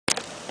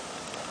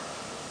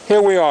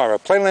Here we are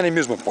at Playland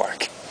Amusement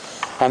Park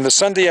on the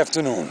Sunday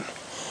afternoon,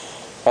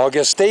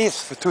 August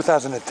 8th,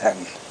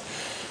 2010.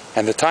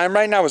 And the time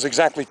right now is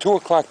exactly 2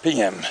 o'clock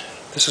p.m.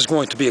 This is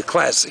going to be a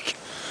classic.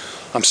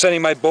 I'm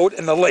setting my boat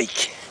in the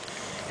lake.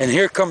 And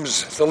here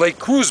comes the lake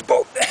cruise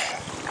boat.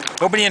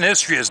 Nobody in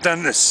history has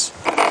done this.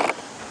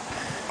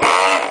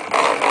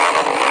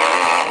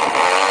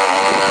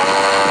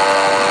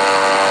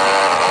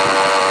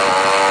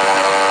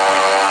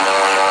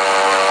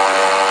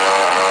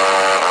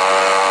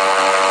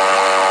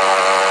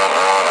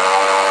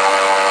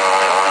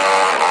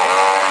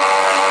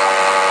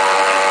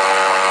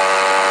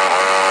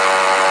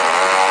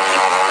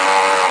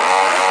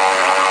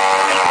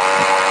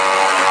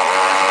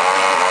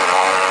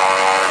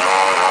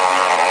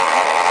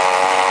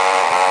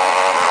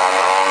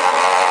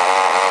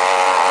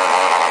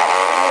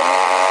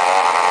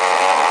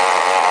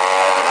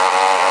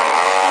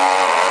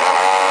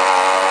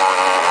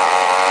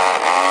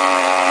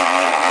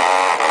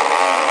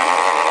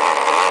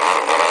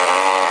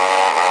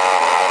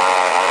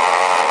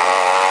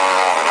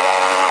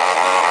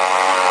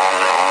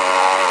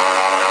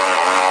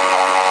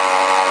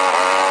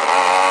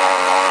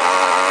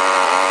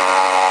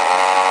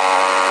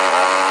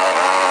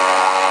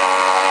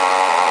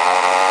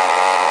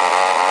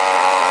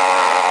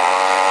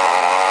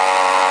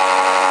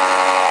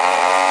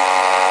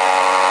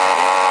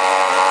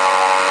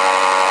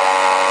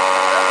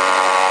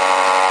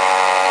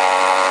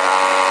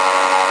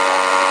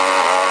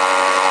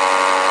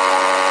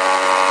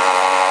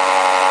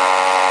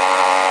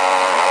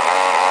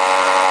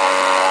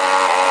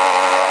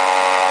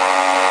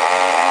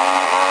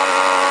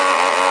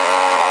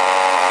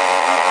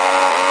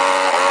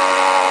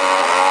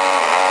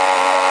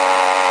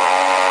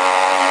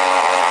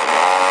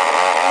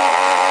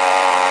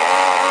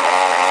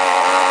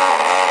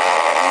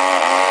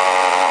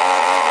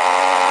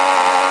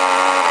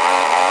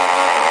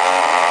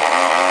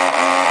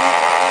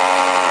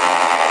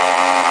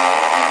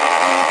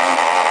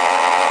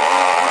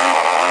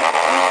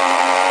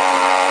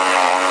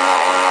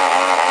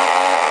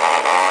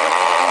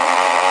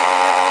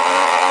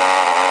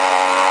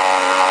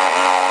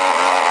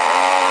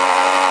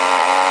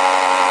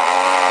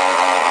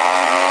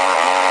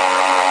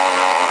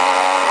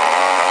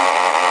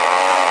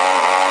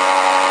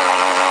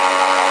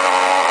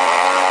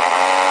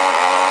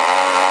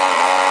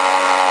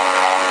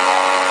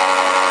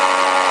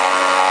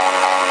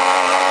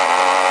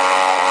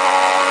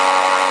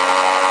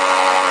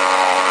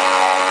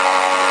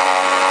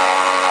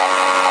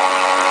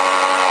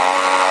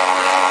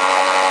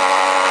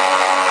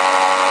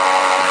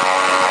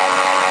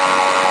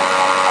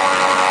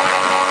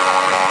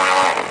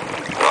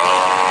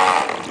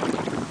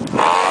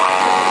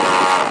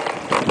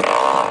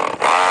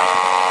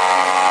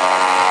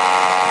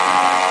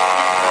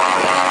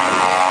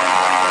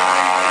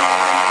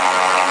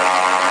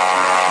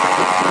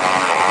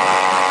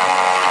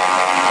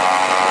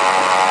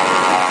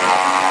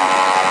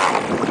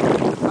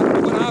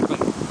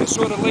 I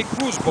saw the lake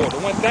cruise boat.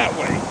 It went that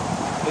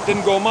way. It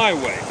didn't go my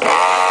way.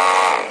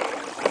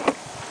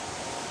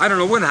 I don't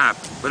know what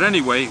happened, but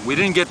anyway, we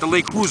didn't get the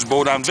lake cruise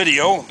boat on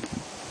video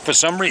for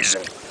some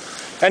reason.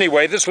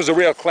 Anyway, this was a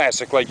real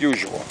classic like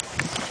usual.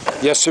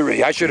 Yes,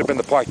 sirree, I should have been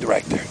the park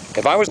director.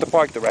 If I was the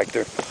park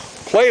director,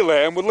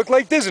 Playland would look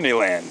like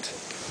Disneyland.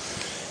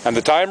 And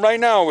the time right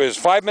now is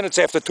 5 minutes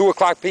after 2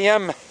 o'clock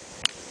p.m.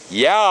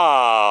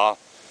 Yeah!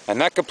 And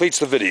that completes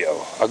the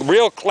video. A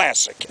real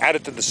classic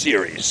added to the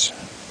series.